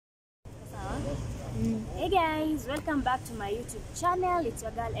Hey guys, welcome back to my YouTube channel. It's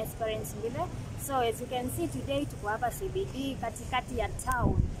your girl Esperance Mbile. So as you can see today tuko hapa CBD katikati ya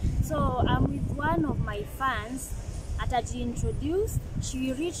town. So I'm with one of my fans. Atajiintroduce.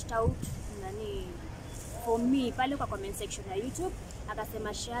 She reached out for me pale kwa comment section ya YouTube.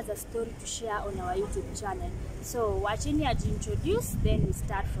 Akasema she has a story to share on our YouTube channel. So wacheni ajiintroduce, then we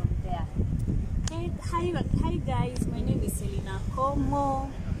start from there. Hi guys, my name is Selina Komo.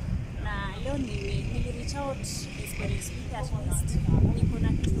 Na leo nili-reach out Esperance Mbile at least. Niko na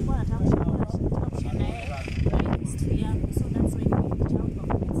kitu kwa nataka kushare naye history yangu. So that's why nili-reach out kwa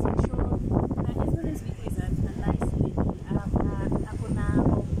comment section. Na Esperance Mbile is a nice lady. Akona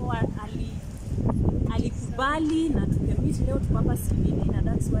okoa alikubali na tukamit leo tuko hapa CBD na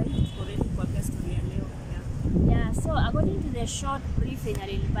that's why tuko ready kwa story ya leo. Yeah, so according to the short briefing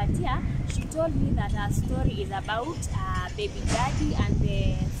alinipatia, she told me that her story is about baby daddy and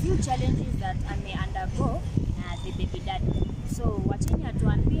the few challenges that may undergo the baby daddy. So wacheni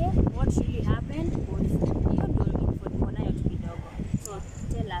atuambie what really happened with hiyo ndio info tuko nayo tu kidogo. So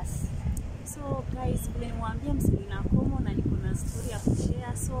tell us. So guys, vile niwaambia Selina Komo na niko na story ya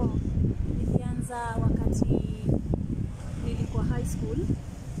kushare. So nilianza wakati nilikuwa high school.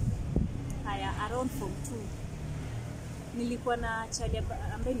 Around form 2. Nilikuwa na chali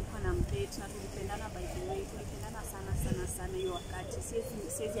ambaye nilikuwa na mdate na tulipendana, by the way tulipendana sana hiyo wakati.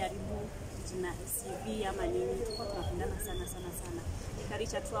 Siwezi haribu jina CV ama nini, tulikuwa tunapendana sana.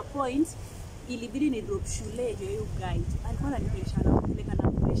 Nikaricha to a point ilibidi ni drop shule hiyo guide. Alikuwa ananipeleka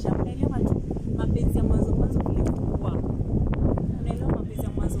na pressure. Unaelewa tu mapenzi ya mwanzo vilikuwa. Unaelewa mapenzi ya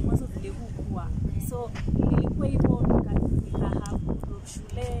mwanzo vilikuwa. So nilikuwa hivyo nika drop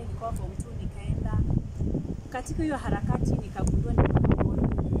shule, nikawa form 2 nikaenda. Katika hiyo harakati nikagundua nikajifungua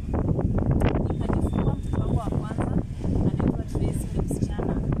mtoto wangu wa kwanza anaitwa Tracy, ni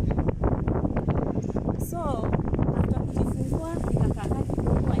msichana. So after kujifungua nikakaa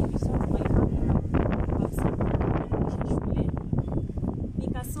kidogo, ailisha my family kwa shule.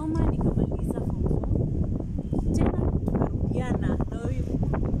 Nikasoma nikamaliza form 4. Tena tukarudiana na huyo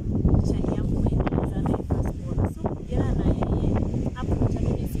chali yangu mwenye naye passport. So kurudiana na yeye hapo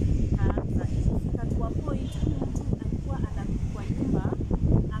chali nikaanza ikifika tu hapo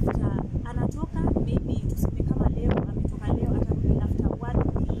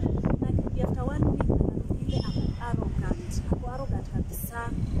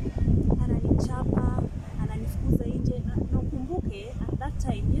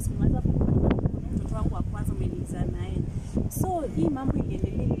hii mambo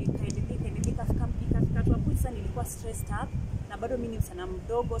ikaendelea kafika tu hapo. Sasa nilikuwa stressed up na bado mimi ni msana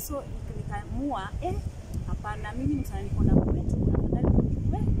mdogo, so nikaamua hapana, mimi ni msana niko na kwetu, afadhali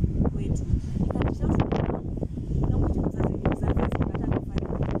kwetu. Nikanisha na mmoja mzazi kukata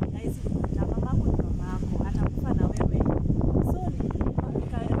kufanya hizi kukata mamako ni mamako atakufa na wewe. So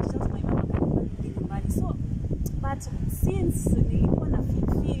nikanisha my mama kanibali nyumbani. So but since nilikuwa na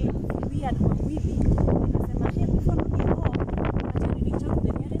feel weird kwa mwili, nikasema before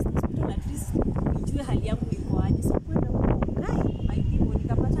nijue hali yangu iko aje. So kwenda huko my people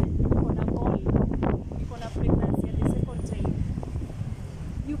nikapata niko na pregnancy ya the second time.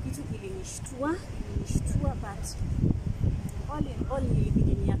 Hiyo kitu kilinishtua but all in all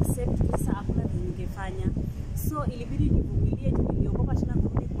ilibidi ni accept kisa hakuna vile ningefanya. So ilibidi nivumilie, niliogopa tena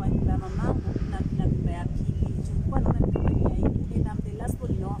kurudi kwa nyumba ya mamangu na nyumba ya pili. Nilikuwa naona nikilia hivi, and I'm the last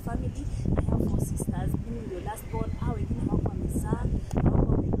born in our family. I have 4 sisters. Mimi ndio last born, hao wengine hawako wamezaa,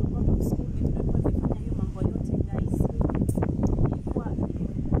 hawako wamedropa kwa school.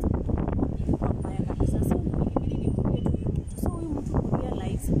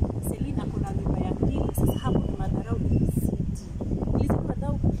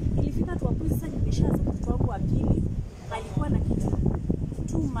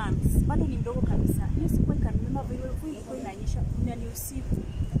 Bado ni mdogo kabisa. Hiyo siku ikanimema vile ilikuwa inanyesha, ni usiku.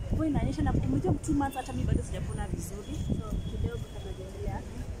 Ilikuwa inanyesha na kumejua 2 months hata mimi bado sijapona vizuri. So kidogo kabla tuendelea.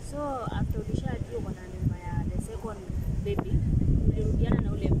 So after ulishajua kuna mimba ya the second baby, ulirudiana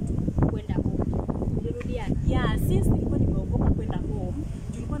na ule mtu kwenda home. Ulirudiana? Yeah, since nilikuwa nimeogopa kwenda home,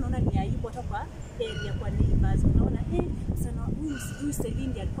 nilikuwa naona ni aibu hata kwa area kwa neighbors. Unaona sana huyu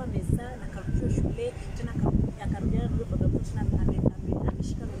Celine alikuwa amezaa na karudishwa shule, tena akarudiana na baba yangu tena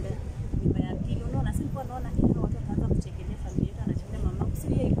ameshika mimba ya pili. Unaona sisi kwa naona hao watu wakaanza kuchekelea familia yetu, anachekelea mama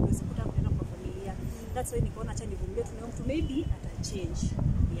kusiri yeye kusikuta kwenda kwa familia. That's why nikaona acha nivumilie tu, mtu maybe ata change.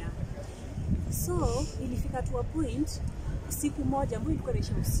 Yeah. So ilifika to a point siku moja ambayo ilikuwa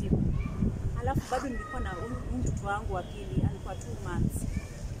inaisha usiku. Alafu bado nilikuwa na mtoto wangu wa pili, alikuwa 2 months.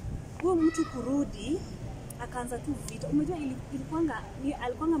 Huyo mtu kurudi akaanza tu vita. Unajua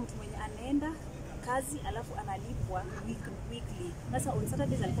alikuanga mtu mwenye anaenda kazi alafu analipwa weekly. Sasa on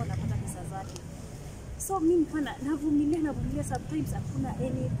Saturdays alikuwa anapata pesa zake. So mimi pana navumilia, sometimes hakuna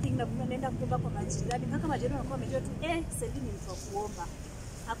anything, naenda kuomba kwa majirani. Mpaka majirani wanakuwa wamejua tu Celine ni mtu wa kuomba.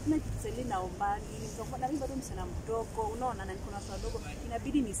 Hakuna kitu Celine naomba, nilikuwa na mimi bado msichana mdogo, unaona, na niko na watoto wadogo,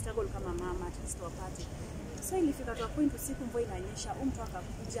 inabidi ni struggle kama mama at least wapate. So ilifika to a point usiku mvua inanyesha, mtu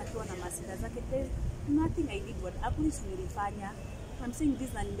akakuja akiwa na masida zake. Nothing I did what happens nilifanya. I'm saying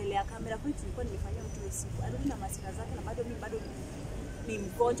this na mbele ya kamera, kwa hiyo tulikuwa nimefanyia mtu usiku. Alirudi na masida zake na bado ni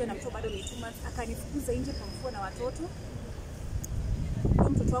mgonjwa na mtoto bado ni 2 months. Akanifukuza nje kwa mvua na watoto. Kwa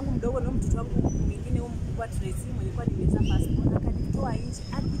mtoto wangu mdogo na mtoto wangu mwingine mkubwa Tracy mlikuwa nimeza passport, akanitoa nje,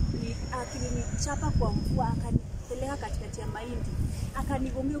 akinichapa kwa mvua, akanipeleka katikati ya mahindi,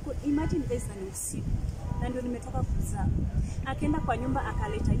 akanigongea huko. Imagine guys, ni usiku na ndio nimetoka kuzaa. Akaenda kwa nyumba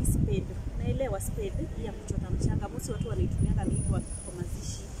akaleta hii spade, naelewa spade ya kuchota mchanga, mmoja watu wanaitumia mingi kwa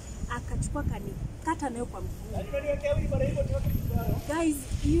mazishi. Akachukua kanikata nayo kwa mguu. Guys,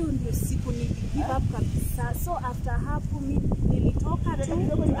 hiyo ndio siku give up kabisa. So after hapo mimi nilitoka tu,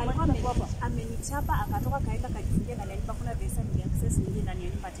 alikuwa amenichapa, akatoka kaenda kajifungia na nyumba. Kuna pesa ni access nyingine ndani ya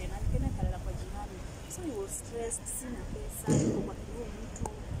nyumba tena, nikaenda kalala kwa jirani. So he was stressed, sina pesa, niko kwa kidogo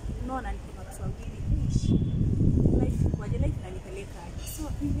mtu, unaona, niko kwa Kiswahili life kwa life inanipeleka. So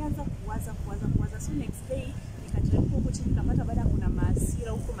nilianza kuwaza. So next day nikateremka huko chini, nikapata baada kuna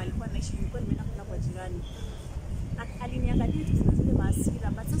maasira huko malikuwa naishi, nilikuwa nimeenda kula kwa jirani. Aliniangalia tu na zile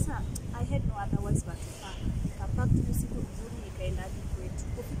maasira, but sasa I had no otherwise but to pack. Nikapack tu siku nzuri, nikaenda hadi kwetu.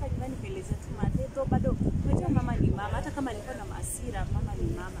 Kufika nyumbani kueleza tu mateto, bado unajua mama ni mama, hata kama alikuwa na maasira, mama ni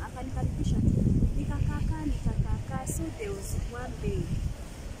mama. Akanikaribisha tu, nikakaa. So there was one day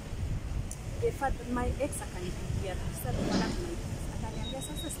my ex akanipigia, sasa bwana akaniambia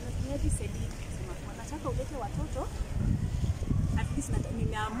sasa sinaje Celine, sema nataka ulete watoto, at least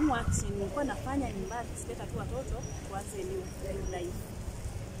nimeamua nilikuwa nafanya nyumbani, sileta tu watoto tuanze new life.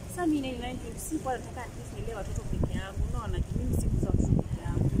 Sasa mimi sikuwa nataka at least nilee watoto peke yangu, unaona, mimi sikuza watoto peke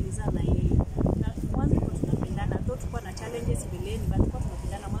yangu, nilizaa na yeye. Na kwanza kwa tunapendana, though tulikuwa na challenges mbeleni, but tulikuwa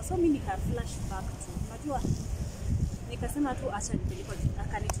tunapendana. So mimi nika flash back tu, unajua, nikasema tu acha nipeleke,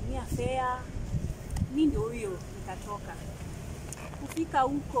 akanitumia fare, mimi ndio huyo nikatoka. Kufika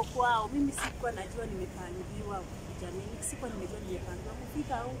huko kwao, mimi sikuwa najua nimepangiwa jamii, sikuwa nimejua nimepangiwa.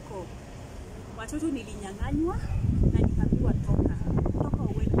 Kufika huko watoto nilinyang'anywa na nikaambiwa toka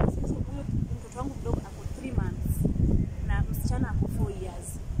uende. Sasa huyo mtoto wangu mdogo ako 3 months na msichana ako 4 years.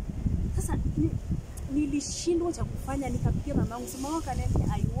 Sasa nilishindwa cha kufanya, nikapigia mamangu, sema wao kaniambia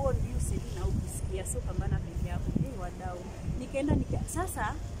I warn you Celine, na ukisikia sio pambana peke yako, wadau.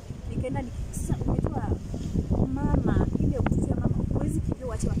 Sasa umetoa mama ile ukizia mama, huwezi kimbia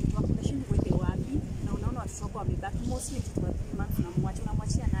uache watoto wako, unashindwa uende wapi, na unaona watoto wako wamebaki mostly mtoto wa 3 months,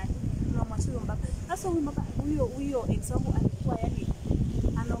 unamwachia nani? Unamwachia huyo mbaba. Sasa huyo ex wangu alikuwa yani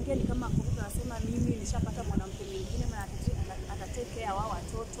anaongea ni kama kuruka, anasema mimi nishapata mwanamke mwingine na atatake care wao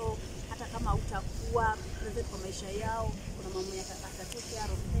watoto, hata kama utakuwa present kwa maisha yao, kuna mama yake atatake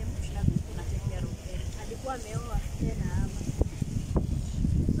care of them, kushinda kuna take care of them. Alikuwa ameoa tena hapa.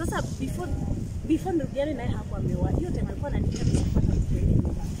 Sasa before ndugiani naye hapo ameoa. Hiyo time alikuwa ananiita kupata mtu mwingine.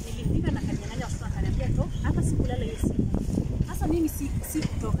 Nilifika na kanyang'anya watoto, akaniambia to, hata sikulala hiyo siku. Sasa mimi si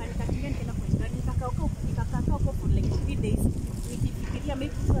kutoka, nikakimbia nikaenda kwa jirani, nikakaa huko for like 3 days. Nikifikiria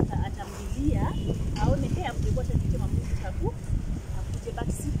maybe mtu atamlilia, aone amekuwa tatizo mamuzi taku, akuje back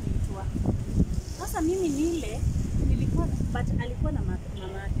siku kuitwa. Sasa mimi nilikuwa but alikuwa na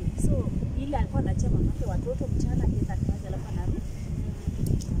mamake. So ile alikuwa anachia mamake watoto mchana akienda kazi, alafu anarudi.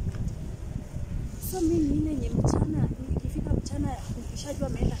 So mimi yenye mchana, nikifika mchana nikishajua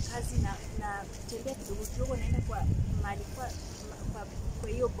ameenda kazi na kutembea kidogo naenda kwa mahali kwa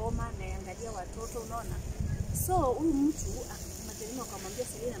hiyo boma na angalia watoto, unaona. So huyu mtu majerino akamwambia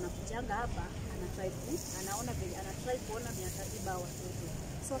Celine anakujanga hapa, anaona vile anatry kuona miatatiba watoto.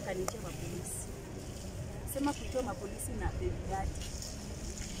 So akanitia polisi. Sema kuitoa mapolisi na baby daddy.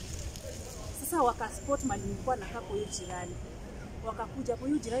 Sasa wakaspot mali nilikuwa nakaa kwa hiyo jirani. Wakakuja kwa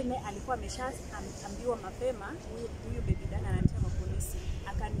hiyo jirani, naye alikuwa ameshaambiwa mapema huyo baby dada anatia mapolisi,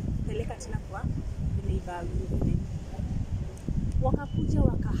 akanipeleka tena kwa neighbor mwingine. Wakakuja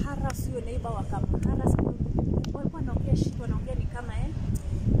wakaharas huyo neighbor, wakamharas, walikuwa wanaongea ni kama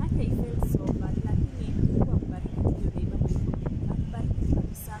hata ifelt so bad, lakini kwa kubariki huyo neighbor kubariki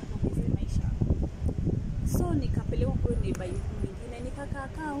kabisa kwa maisha. So nikapelekwa kwa neighbor mwingine,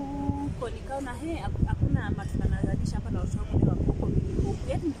 nikakaa huko, nikaona hakuna matunda nazalisha hapa na watoto wangu wako huko.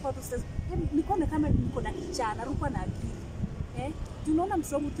 Yaani nilikuwa tu sasa nilikuwa kama niko na kichana, nilikuwa na akili. Tunaona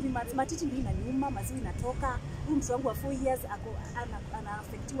mtoto wangu 3 months matiti ndio inaniuma, maziwa inatoka. Huyu mtoto wangu wa 4 years ana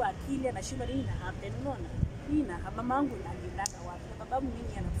affectiwa akili, anashindwa nini na happen, unaona? Nini na mama yangu alilala wapi? Babangu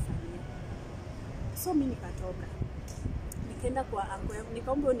nini anafanyia? So mimi nikatoka. Nikaenda kwa anko yangu,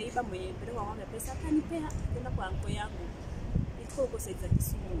 nikaomba neighbor mwenye peleka ng'ombe pesa, akanipea. Nikaenda kwa anko yangu. Ilikuwa huko side za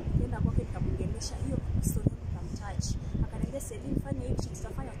Kisumu. Nikaenda kwake nikamwongelesha hiyo story, nikamtouch. Akaniambia Celine, fanya hivi,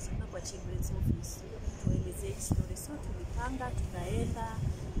 tutafanya tutaenda kwa children's office. Tuelezee story. So tulipanga, tukaenda.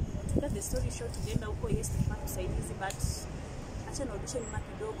 To cut the story short, tulienda huko tulipata usaidizi, but acha narudisha nyuma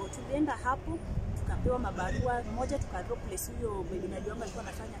kidogo. Tulienda hapo tukapewa mabarua, moja tukadrop place huyo mwenye najiomba alikuwa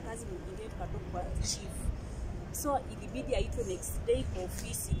anafanya kazi, mwingine tukadrop kwa chief. So ilibidi aitwe next day kwa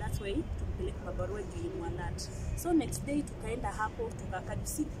ofisi, that's why tukipeleka mabarua juu alert. So next day tukaenda hapo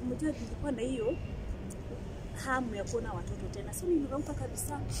tukakabisi, mmoja nilikuwa na hiyo hamu ya kuona watoto tena. So nilirauka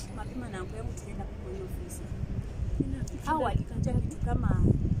kabisa mapema na anko yangu tukaenda kwa hiyo ofisi. Hao walikuja kitu kama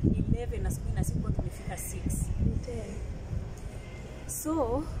 11 na siku na siku tumefika 6.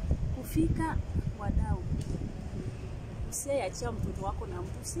 So kufika wadau, usiachia mtoto wako na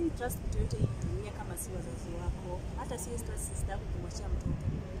mtu, si trust mtu yote hii dunia kama si wazazi wako, hata si trust sister yako kumwachia mtoto.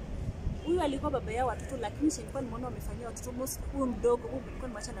 Huyu alikuwa baba yao watoto, lakini nilikuwa nimeona wamefanyia watoto most. Huyu mdogo huyu alikuwa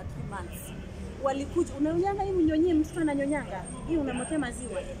nimwacha na 3 months. Walikuja, unanyanga hii mnyonyee, mtoto ananyonyanga hii, unamwekea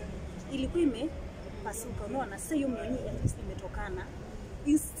maziwa, ilikuwa imepasuka, unaona? Sasa hiyo mnyonyee at least imetokana,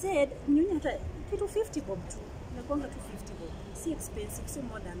 instead mnyonyee hata kitu 50 bob tu, inakuwa tu 50 bob, si expensive, so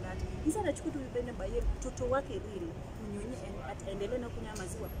more than that. Hizo anachukua tu vipende baye mtoto wake really mnyonyee aendelee na kunywa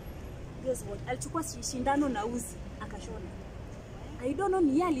maziwa. Guess what, alichukua shindano na uzi akashona. I don't know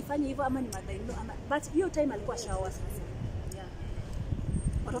ni yeye alifanya hivyo ama ni madaino ama, but hiyo time alikuwa shawa sasa. Yeah.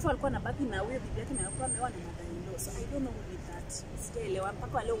 Watoto walikuwa nabaki na huyo bibi yake na alikuwa ameoa na madaino. So I don't know with that. Sijaelewa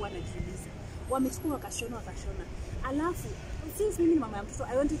mpaka leo wanajiuliza. Wamechukua wakashona. Alafu since mimi ni mama ya mtoto,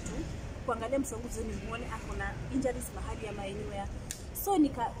 I wanted to kuangalia mtoto wangu zeni muone ako na injuries mahali ama anywhere. So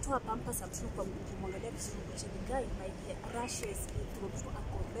nikatoa pampers za mtoto kwa kumwangalia vizuri chini, guy my rashes mtoto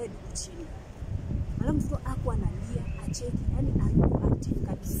ako red chini. Alafu mtoto ako analia, acheki, yani hayuko active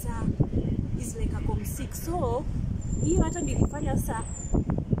kabisa, is like a sick. So hiyo hata nilifanya sasa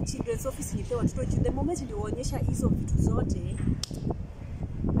children's office nipewa watoto, the moment nilionyesha hizo vitu zote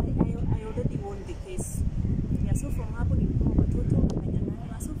I already won the case. Yeah, so from hapo nilipewa watoto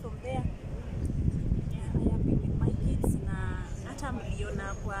wakanyang'anywa. So from there I have been with my kids, na hata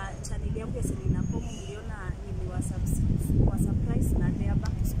mliona kwa channel yangu ya Selina Pomo, mliona niliwa surprise na they are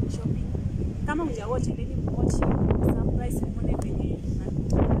back to school shopping. Kama mjawatch nini watch surprise muone venye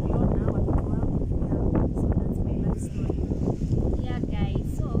naliona watoto wangu. So that's my life story. Yeah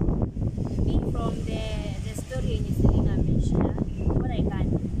guys, so being from the story in Selina mentioned, what I can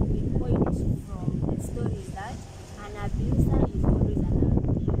pinpoint from the story is that an abuser is always an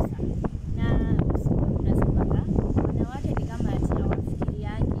abuser. Na usiku mnasemanga wanawake ni kama ati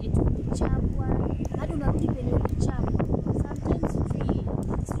hawafikiriani eti ulichapwa hadi unarudi penye ulichapwa. Sometimes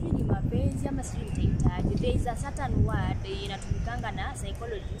sijui ni mapenzi ama sijui nitahitaji. There is a certain word inatumikanga na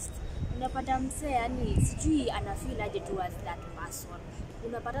psychologist. Unapata msee yani sijui ana feel aje towards that person.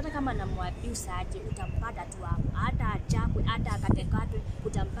 Unapata hata kama anamwabuse aje utampata tu hapo. Hata achapwe, hata akatekatwe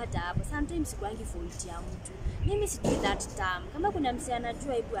utampata hapo. Sometimes kwangi fault ya mtu. Mimi sijui that term. Kama kuna msee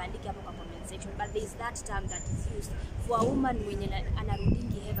anajua hebu andike hapo kwa comment section. But there is that term that is used for a woman mwenye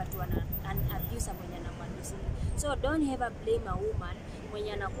anarudingi ever to an abuser mwenye anamwabuse. So don't ever blame a woman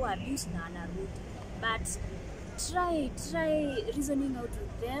mwenye anakuwa abuse na anarudi. But try reasoning out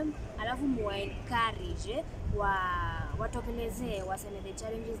with them, alafu muwa encourage watokelezee, waseme the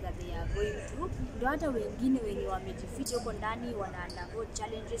challenges that they are going through. Ndio hata wengine wenye wamejificha huko ndani wana undergo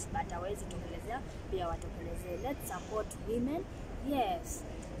challenges but hawezi tokelezea, pia watokelezee. Let's support women. Yes.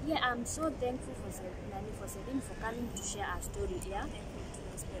 Yeah, I'm so thankful for Celine for coming to share our story here.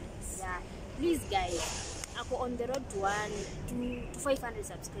 Yeah. Please guys, ako on the road to 500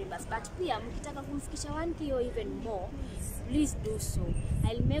 subscribers, but pia mkitaka kumfikisha 1k or even more, please do so.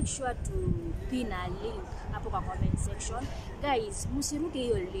 I'll make sure to pin a link hapo kwa comment section. Guys, msiruke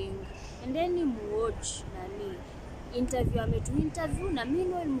hiyo link and then muwatch nani interview interview, na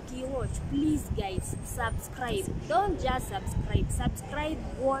meanwhile mkiwatch, please guys subscribe. Don't just subscribe,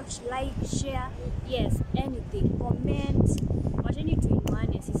 watch, like, share, yes, anything, comment. Wacheni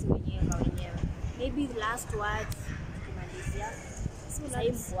tuinuane sisi wenyewe. Maybe the last words tukimalizia. So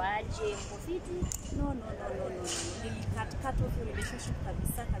life waje mkofiti. No. Cut off relationship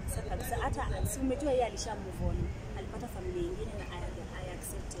kabisa. Hata si umejua yeye alisha move on. Alipata familia nyingine na I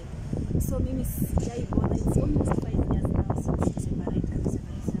accepted. So mimi sijai bother. It's almost 5 years now since we separate kabisa.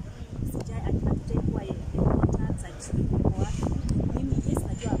 Sijai atakuwa contact actually kwa watu.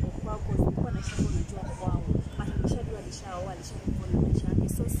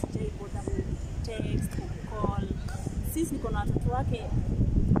 sijai bother ku text call. Sisi niko na watoto wake,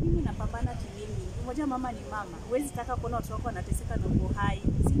 mimi napambana kimimi. Mmoja mama ni mama, huwezi taka kuona watoto wako wanateseka na uko hai,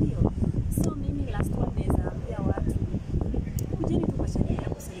 si ndio? So mimi last one days naambia watu kujeni tu kwa channel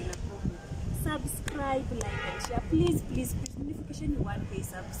yangu Selina Komu, subscribe, like and share, please notification 1K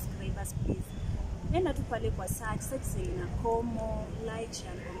subscribers please. Nenda tu pale kwa search Selina Komu, like,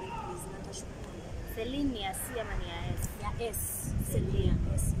 share and comment please. Natashukuru. Celine ni ya C ama ni ya S? Ya S, Selina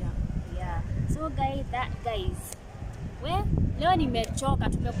S, yeah. So guys, leo nimechoka,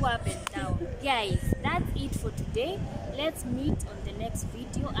 tumekuwa up and down. Guys, that's it for today. Let's meet on the next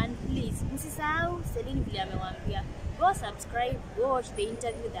video, and please msisahau Celine vile amewaambia, go subscribe, go watch the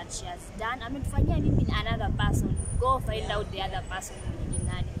interview that she has done. Ametufanyia nini another person, go find out the other person ni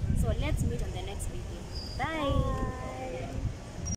nani. So let's meet on the next video. Bye.